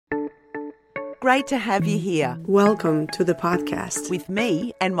Great to have you here Welcome to the podcast. with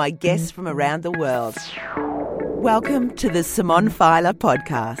me and my guests from around the world. Welcome to the Simone Filer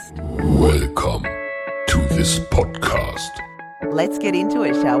podcast. Welcome to this podcast. Let's get into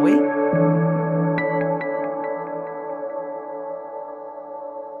it, shall we?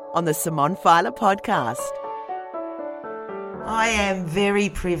 On the Simone Filer podcast. I am very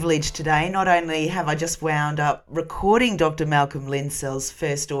privileged today. Not only have I just wound up recording Dr. Malcolm Linsell's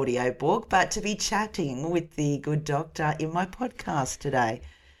first audio book, but to be chatting with the good doctor in my podcast today.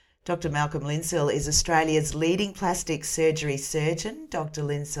 Dr. Malcolm Linsell is Australia's leading plastic surgery surgeon. Dr.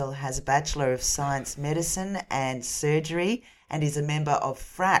 Linsell has a Bachelor of Science Medicine and Surgery and is a member of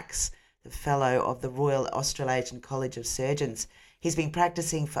FRACS, the Fellow of the Royal Australasian College of Surgeons. He's been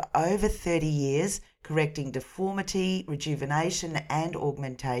practicing for over 30 years, correcting deformity, rejuvenation and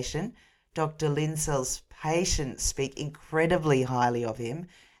augmentation. Dr. Linsell's patients speak incredibly highly of him,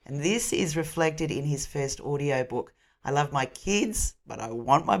 and this is reflected in his first audiobook, I Love My Kids, But I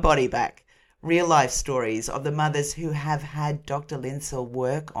Want My Body Back. Real life stories of the mothers who have had Dr. Linsell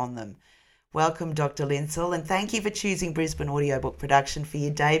work on them. Welcome, Dr. Linsell, and thank you for choosing Brisbane Audiobook Production for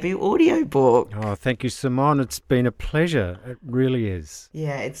your debut audiobook. Oh, thank you, Simone. It's been a pleasure. It really is.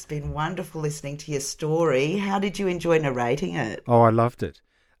 Yeah, it's been wonderful listening to your story. How did you enjoy narrating it? Oh, I loved it.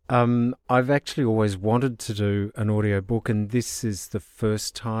 I've actually always wanted to do an audiobook, and this is the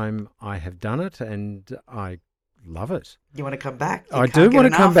first time I have done it, and I love it. You want to come back? I do want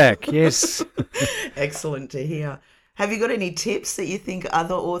to come back, yes. Excellent to hear. Have you got any tips that you think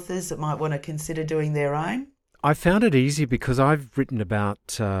other authors that might want to consider doing their own? I found it easy because I've written about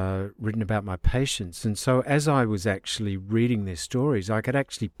my patients, and so as I was actually reading their stories, I could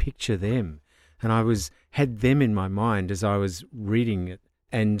actually picture them, and had them in my mind as I was reading it,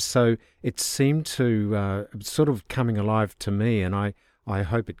 and so it seemed to sort of coming alive to me, and I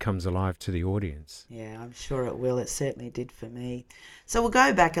hope it comes alive to the audience. Yeah, I'm sure it will. It certainly did for me. So we'll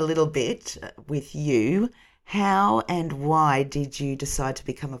go back a little bit with you. How and why did you decide to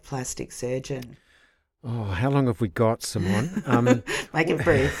become a plastic surgeon? Oh, how long have we got, Simone? Make it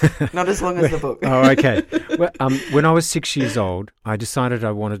brief. Not as long as the book. Oh, okay. Well, when I was 6 years old, I decided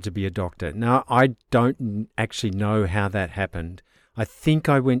I wanted to be a doctor. Now, I don't actually know how that happened. I think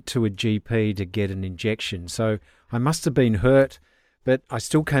I went to a GP to get an injection, so I must have been hurt, but I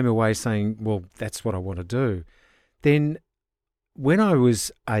still came away saying, well, that's what I want to do. Then when I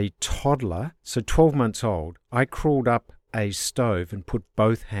was a toddler, so 12 months old, I crawled up a stove and put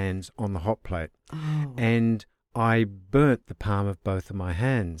both hands on the hot plate. Oh. And I burnt the palm of both of my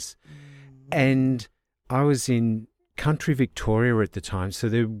hands. And I was in country Victoria at the time, so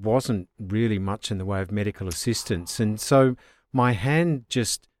there wasn't really much in the way of medical assistance. And so my hand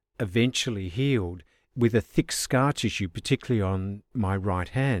just eventually healed with a thick scar tissue, particularly on my right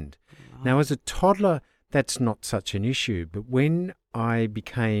hand. Wow. Now, as a toddler, that's not such an issue. But when I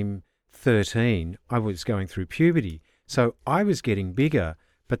became 13, I was going through puberty. So I was getting bigger,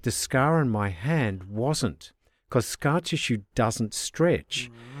 but the scar on my hand wasn't, because scar tissue doesn't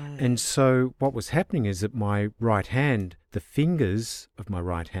stretch. Right. And so what was happening is that my right hand, the fingers of my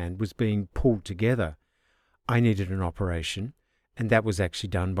right hand, was being pulled together. I needed an operation, and that was actually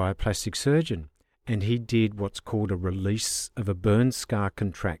done by a plastic surgeon. And he did what's called a release of a burn scar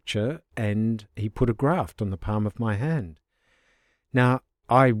contracture, and he put a graft on the palm of my hand. Now,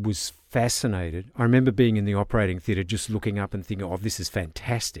 I was fascinated. I remember being in the operating theatre just looking up and thinking, oh, this is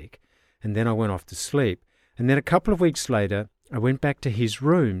fantastic. And then I went off to sleep. And then a couple of weeks later, I went back to his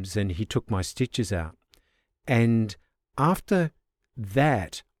rooms and he took my stitches out. And after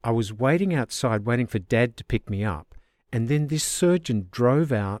that, I was waiting outside, waiting for Dad to pick me up. And then this surgeon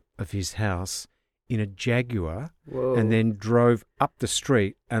drove out of his house in a Jaguar. Whoa. And then drove up the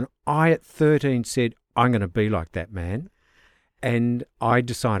street. And I, at 13, said, I'm going to be like that man. And I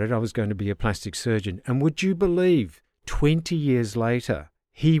decided I was going to be a plastic surgeon. And would you believe, 20 years later,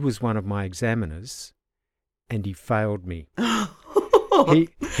 he was one of my examiners and he failed me.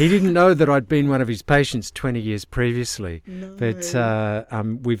 He didn't know that I'd been one of his patients 20 years previously. No.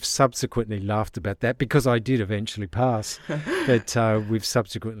 But we've subsequently laughed about that because I did eventually pass. But we've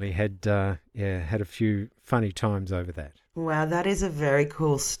subsequently had a few funny times over that. Wow, that is a very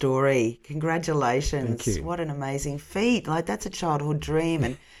cool story. Congratulations. Thank you. What an amazing feat. Like, that's a childhood dream.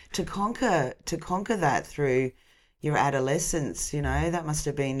 And to conquer that through your adolescence, you know, that must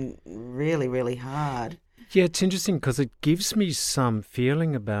have been really, really hard. Yeah, it's interesting because it gives me some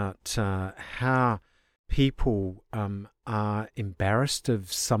feeling about how people are embarrassed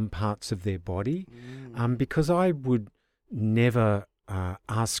of some parts of their body, because I would never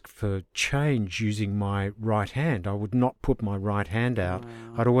ask for change using my right hand. I would not put my right hand out. Wow.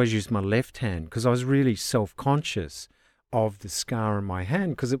 I'd always use my left hand because I was really self-conscious of the scar on my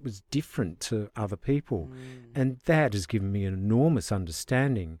hand because it was different to other people. And that has given me an enormous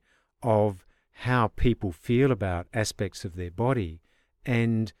understanding of how people feel about aspects of their body.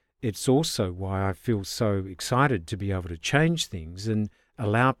 And it's also why I feel so excited to be able to change things and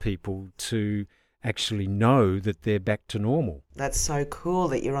allow people to actually know that they're back to normal. That's so cool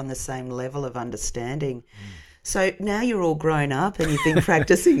that you're on the same level of understanding. So now you're all grown up and you've been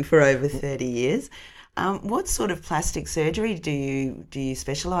practicing for over 30 years. What sort of plastic surgery do you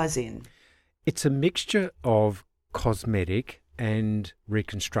specialise in? It's a mixture of cosmetic and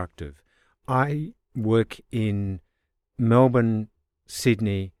reconstructive. I work in Melbourne,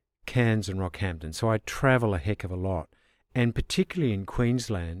 Sydney, Cairns and Rockhampton, so I travel a heck of a lot. And particularly in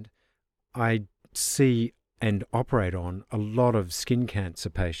Queensland, I see and operate on a lot of skin cancer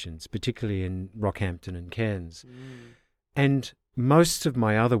patients, particularly in Rockhampton and Cairns. And most of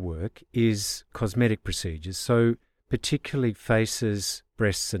my other work is cosmetic procedures, so particularly faces,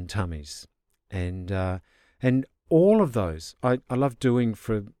 breasts and tummies. And all of those I love doing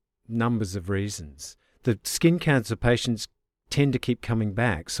for numbers of reasons. The skin cancer patients tend to keep coming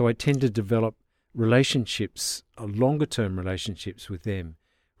back, so I tend to develop relationships, longer-term relationships with them,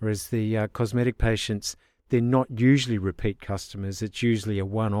 whereas the cosmetic patients, they're not usually repeat customers. It's usually a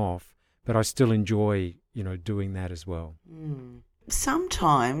one-off, but I still enjoy, doing that as well.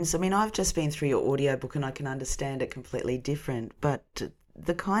 Sometimes, I've just been through your audiobook and I can understand it completely different, but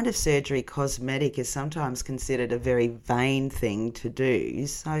the kind of surgery cosmetic is sometimes considered a very vain thing to do.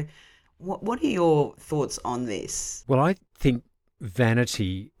 So what are your thoughts on this? Well, I think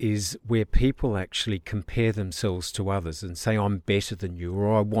vanity is where people actually compare themselves to others and say, I'm better than you,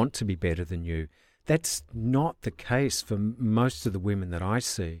 or I want to be better than you. That's not the case for most of the women that I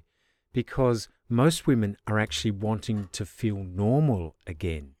see, because most women are actually wanting to feel normal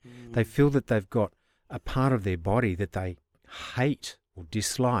again. They feel that they've got a part of their body that they hate or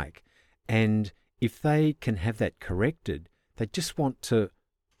dislike, and if they can have that corrected, they just want to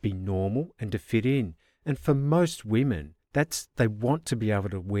be normal and to fit in. And for most women, they want to be able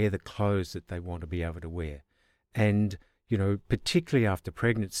to wear the clothes that they want to be able to wear. And, particularly after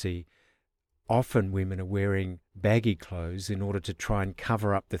pregnancy, often women are wearing baggy clothes in order to try and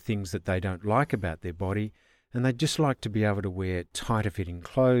cover up the things that they don't like about their body. And they just like to be able to wear tighter fitting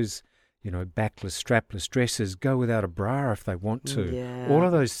clothes, backless, strapless dresses, go without a bra if they want to. Yeah. All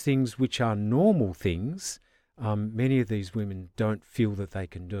of those things which are normal things, many of these women don't feel that they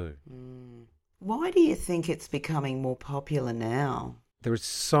can do. Why do you think it's becoming more popular now? There are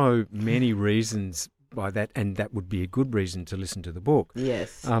so many reasons by that, and that would be a good reason to listen to the book.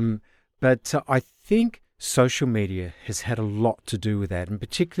 Yes. But I think social media has had a lot to do with that, and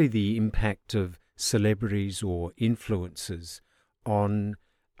particularly the impact of celebrities or influencers on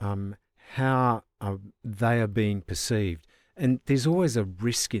how they are being perceived. And there's always a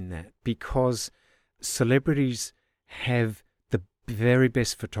risk in that, because celebrities have the very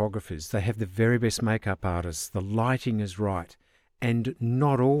best photographers, they have the very best makeup artists, the lighting is right, and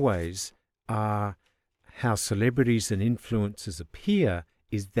not always are how celebrities and influencers appear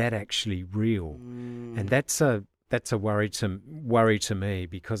is that actually real. And that's a worry to me,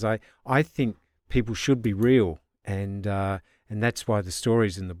 because I think people should be real, and that's why the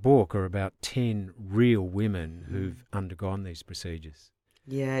stories in the book are about 10 real women who've undergone these procedures.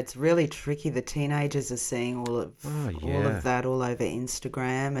 Yeah, it's really tricky. The teenagers are seeing all of that all over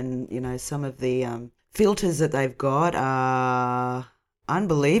Instagram, and some of the filters that they've got are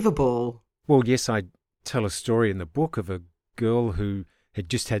unbelievable. Well, yes, I tell a story in the book of a girl who had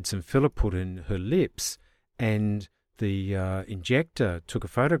just had some filler put in her lips, and the injector took a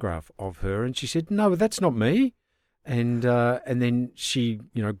photograph of her, and she said, "No, that's not me." And then she,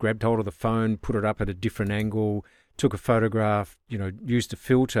 grabbed hold of the phone, put it up at a different angle, took a photograph, used a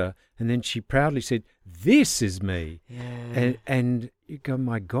filter, and then she proudly said, "This is me." Yeah. And you go,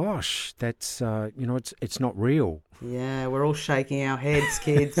 my gosh, that's it's not real. Yeah, we're all shaking our heads,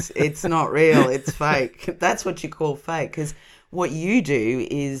 kids. It's not real. It's fake. That's what you call fake, because what you do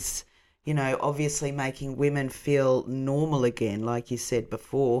is, obviously making women feel normal again, like you said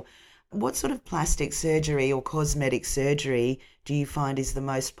before. What sort of plastic surgery or cosmetic surgery do you find is the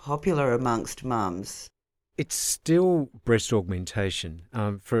most popular amongst mums? It's still breast augmentation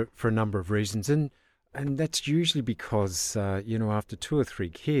for a number of reasons, and that's usually because after 2 or 3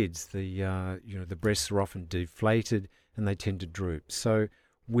 kids, the breasts are often deflated and they tend to droop. So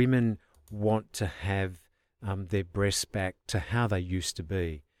women want to have their breasts back to how they used to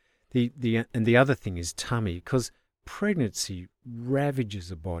be. The other thing is tummy, because pregnancy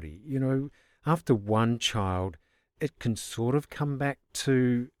ravages a body. You know, after one child, it can sort of come back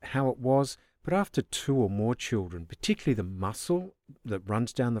to how it was, but after 2 or more children, particularly the muscle that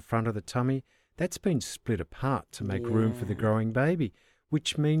runs down the front of the tummy, that's been split apart to make room for the growing baby,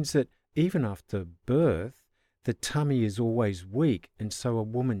 which means that even after birth, the tummy is always weak, and so a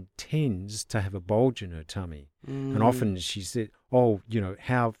woman tends to have a bulge in her tummy. And often she said, "Oh, you know,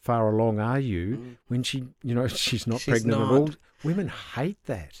 how far along are you?" When she's not pregnant at all. Women hate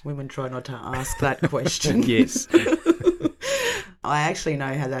that. Women try not to ask that question. Yes. I actually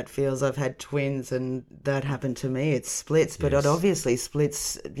know how that feels. I've had twins and that happened to me. It splits, but it obviously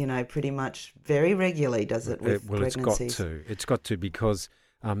splits, pretty much very regularly, does it, with pregnancies? It's got to because,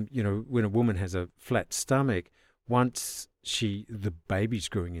 when a woman has a flat stomach, once the baby's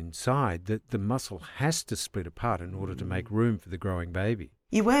growing inside, the muscle has to split apart in order to make room for the growing baby.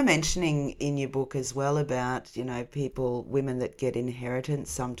 You were mentioning in your book as well about, women that get inheritance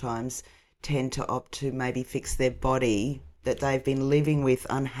sometimes tend to opt to maybe fix their body that they've been living with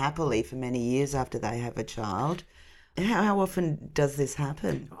unhappily for many years after they have a child. How often does this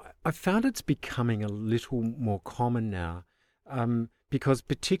happen? I found it's becoming a little more common now, because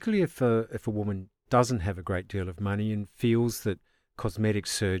particularly if a woman doesn't have a great deal of money and feels that cosmetic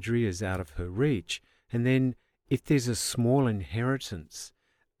surgery is out of her reach, and then if there's a small inheritance,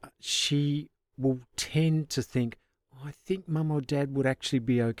 she will tend to think, I think mum or dad would actually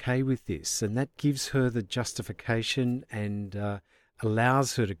be okay with this. And that gives her the justification and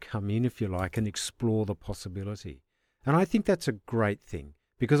allows her to come in, if you like, and explore the possibility. And I think that's a great thing,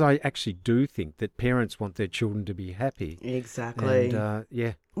 because I actually do think that parents want their children to be happy. Exactly.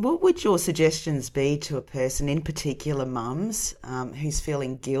 And, What would your suggestions be to a person, in particular mums, who's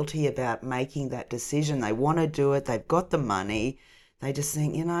feeling guilty about making that decision? They want to do it, they've got the money. They just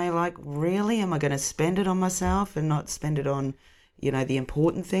think, really, am I going to spend it on myself and not spend it on, the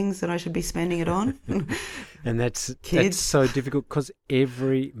important things that I should be spending it on? And that's Kids. That's so difficult, because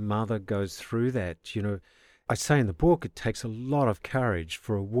every mother goes through that. I say in the book, it takes a lot of courage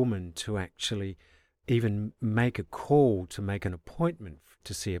for a woman to actually even make a call to make an appointment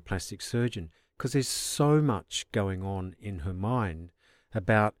to see a plastic surgeon, because there's so much going on in her mind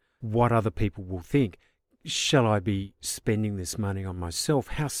about what other people will think. Shall I be spending this money on myself?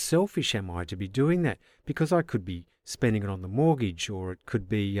 How selfish am I to be doing that? Because I could be spending it on the mortgage, or it could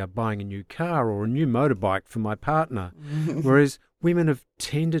be buying a new car or a new motorbike for my partner. Whereas women have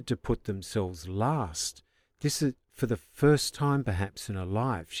tended to put themselves last. This is for the first time perhaps in her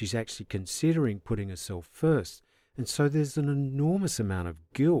life. She's actually considering putting herself first. And so there's an enormous amount of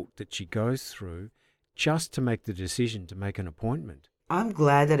guilt that she goes through just to make the decision to make an appointment. I'm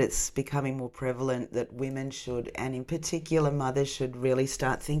glad that it's becoming more prevalent that women should, and in particular mothers, should really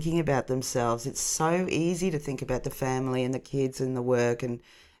start thinking about themselves. It's so easy to think about the family and the kids and the work and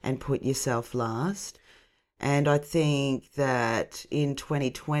put yourself last. And I think that in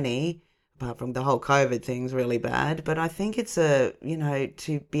 2020, apart from the whole COVID thing's really bad, but I think it's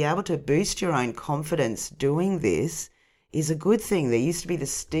to be able to boost your own confidence doing this is a good thing. There used to be the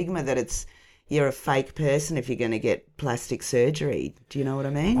stigma that you're a fake person if you're going to get plastic surgery. Do you know what I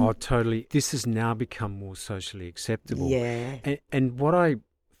mean? Oh, totally. This has now become more socially acceptable. Yeah. And what I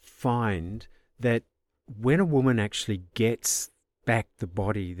find that when a woman actually gets back the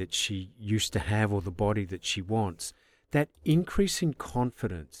body that she used to have, or the body that she wants, that increase in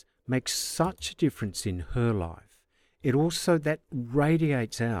confidence makes such a difference in her life. It also, that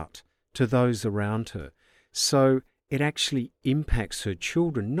radiates out to those around her. So it actually impacts her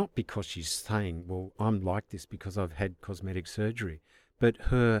children, not because she's saying, well, I'm like this because I've had cosmetic surgery, but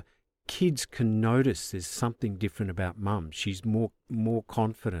her kids can notice there's something different about mum. She's more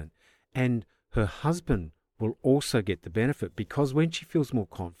confident. And her husband will also get the benefit, because when she feels more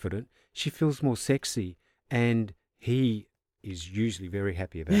confident, she feels more sexy, and he is usually very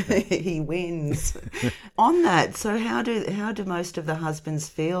happy about that. He wins. On that, so how do most of the husbands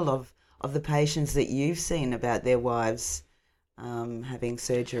feel of the patients that you've seen about their wives having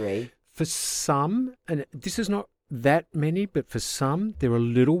surgery? For some, and this is not that many, but for some, they're a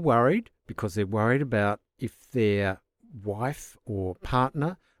little worried, because they're worried about if their wife or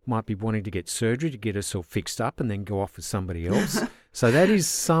partner might be wanting to get surgery to get herself fixed up and then go off with somebody else. So that is,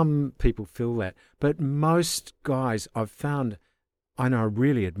 some people feel that. But most guys I've found, I know, I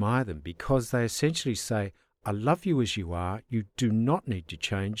really admire them, because they essentially say, I love you as you are. You do not need to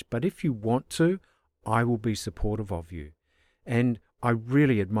change, but if you want to, I will be supportive of you. And I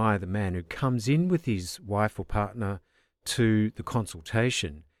really admire the man who comes in with his wife or partner to the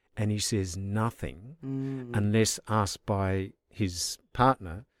consultation and he says nothing unless asked by his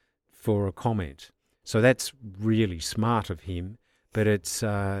partner for a comment. So that's really smart of him, but it's,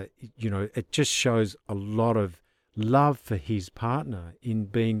 it just shows a lot of love for his partner in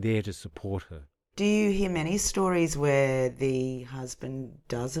being there to support her. Do you hear many stories where the husband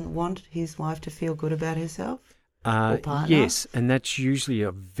doesn't want his wife to feel good about herself? Or partner? Yes, and that's usually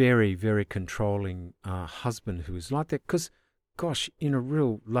a very, very controlling husband who is like that. Because, gosh, in a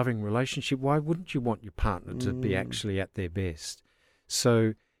real loving relationship, why wouldn't you want your partner to be actually at their best?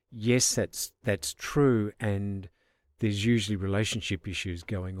 So, yes, that's true, and there's usually relationship issues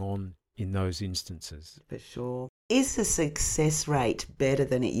going on in those instances. For sure. Is the success rate better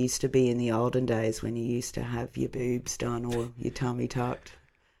than it used to be in the olden days when you used to have your boobs done or your tummy tucked?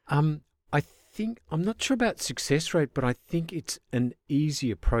 I'm not sure about success rate, but I think it's an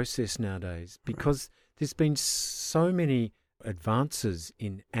easier process nowadays because there's been so many advances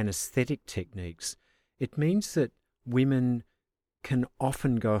in anaesthetic techniques. It means that women can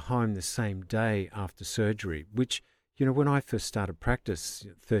often go home the same day after surgery, which, when I first started practice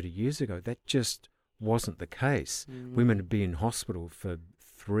 30 years ago, that just wasn't the case. Women would be in hospital for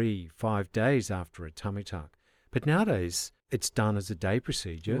 3-5 days after a tummy tuck. But nowadays, it's done as a day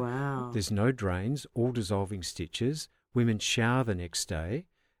procedure. Wow. There's no drains, all dissolving stitches. Women shower the next day.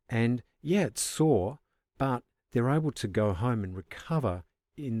 And, yeah, it's sore, but they're able to go home and recover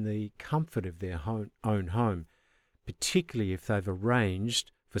in the comfort of their own home, particularly if they've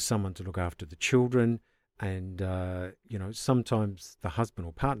arranged for someone to look after the children. And, sometimes the husband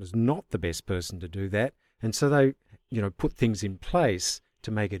or partner's not the best person to do that. And so they, put things in place to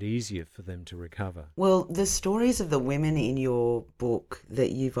make it easier for them to recover. Well, the stories of the women in your book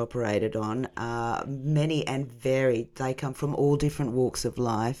that you've operated on are many and varied. They come from all different walks of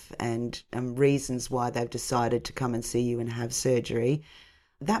life and reasons why they've decided to come and see you and have surgery.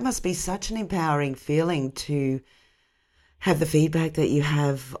 That must be such an empowering feeling to have the feedback that you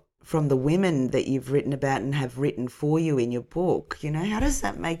have from the women that you've written about and have written for you in your book. How does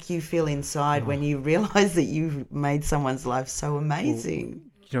that make you feel inside when you realise that you've made someone's life so amazing?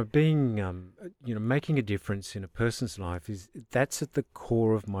 Well, being, making a difference in a person's life that's at the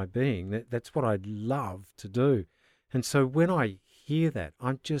core of my being. That's what I love to do. And so when I hear that,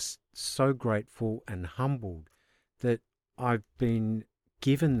 I'm just so grateful and humbled that I've been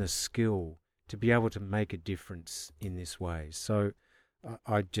given the skill to be able to make a difference in this way. So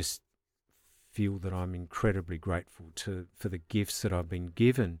I just feel that I'm incredibly grateful for the gifts that I've been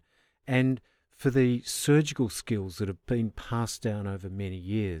given and for the surgical skills that have been passed down over many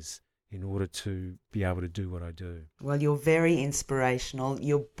years in order to be able to do what I do. Well, you're very inspirational.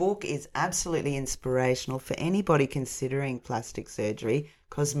 Your book is absolutely inspirational for anybody considering plastic surgery,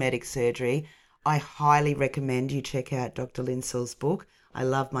 cosmetic surgery. I highly recommend you check out Dr. Linsell's book. I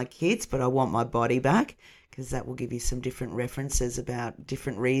love my kids, but I want my body back, because that will give you some different references about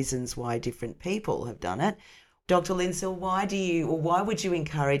different reasons why different people have done it. Dr. Linsell, why would you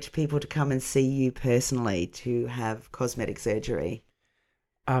encourage people to come and see you personally to have cosmetic surgery?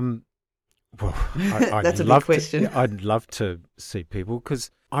 Well, That's a big question. I'd love to see people because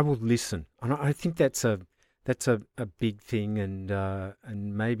I will listen, and I think that's a big thing, and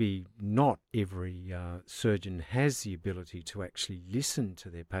maybe not every surgeon has the ability to actually listen to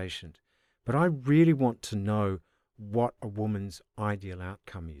their patient. But I really want to know what a woman's ideal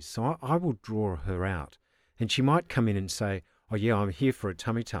outcome is. So I will draw her out. And she might come in and say, oh, yeah, I'm here for a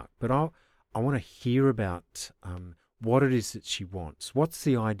tummy tuck. But I want to hear about what it is that she wants. What's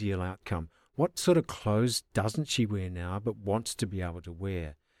the ideal outcome? What sort of clothes doesn't she wear now but wants to be able to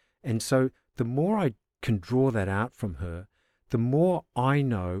wear? And so the more I can draw that out from her, the more I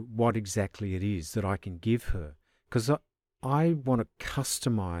know what exactly it is that I can give her. Because I want to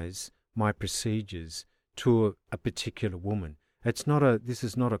customize my procedures to a particular woman. This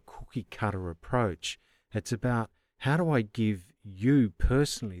is not a cookie cutter approach. It's about how do I give you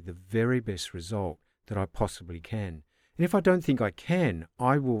personally the very best result that I possibly can. And if I don't think I can,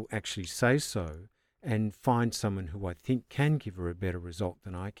 I will actually say so and find someone who I think can give her a better result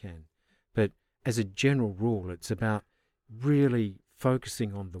than I can. But as a general rule, it's about really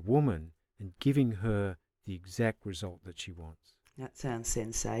focusing on the woman and giving her the exact result that she wants. That sounds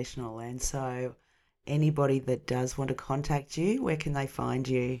sensational. And so anybody that does want to contact you, where can they find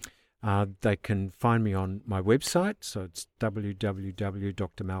you? They can find me on my website, so it's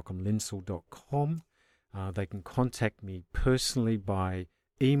www.drmalcolmlinsell.com. They can contact me personally by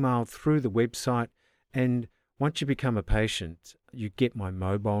email through the website, and once you become a patient, you get my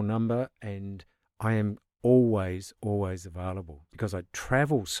mobile number, and I am always available because I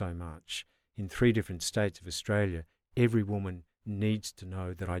travel so much in 3 different states of Australia. Every woman needs to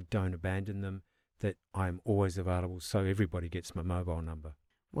know that I don't abandon them, that I'm always available, so everybody gets my mobile number.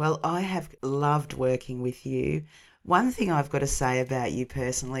 Well, I have loved working with you. One thing I've got to say about you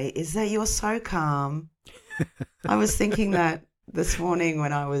personally is that you're so calm. I was thinking that this morning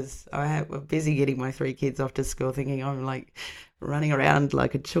when I was busy getting my 3 kids off to school, thinking I'm like running around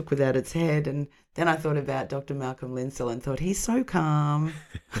like a chook without its head. And then I thought about Dr. Malcolm Linsell and thought, he's so calm.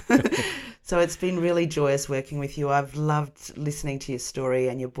 So it's been really joyous working with you. I've loved listening to your story,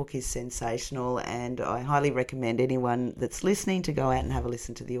 and your book is sensational, and I highly recommend anyone that's listening to go out and have a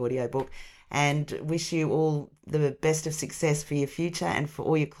listen to the audiobook, and wish you all the best of success for your future and for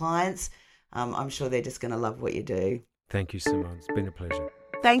all your clients. I'm sure they're just going to love what you do. Thank you, Simone. It's been a pleasure.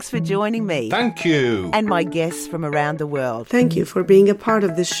 Thanks for joining me. Thank you. And my guests from around the world. Thank you for being a part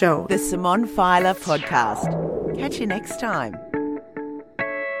of this show. The Simone Filer Podcast. Catch you next time.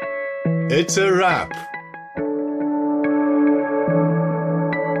 It's a wrap.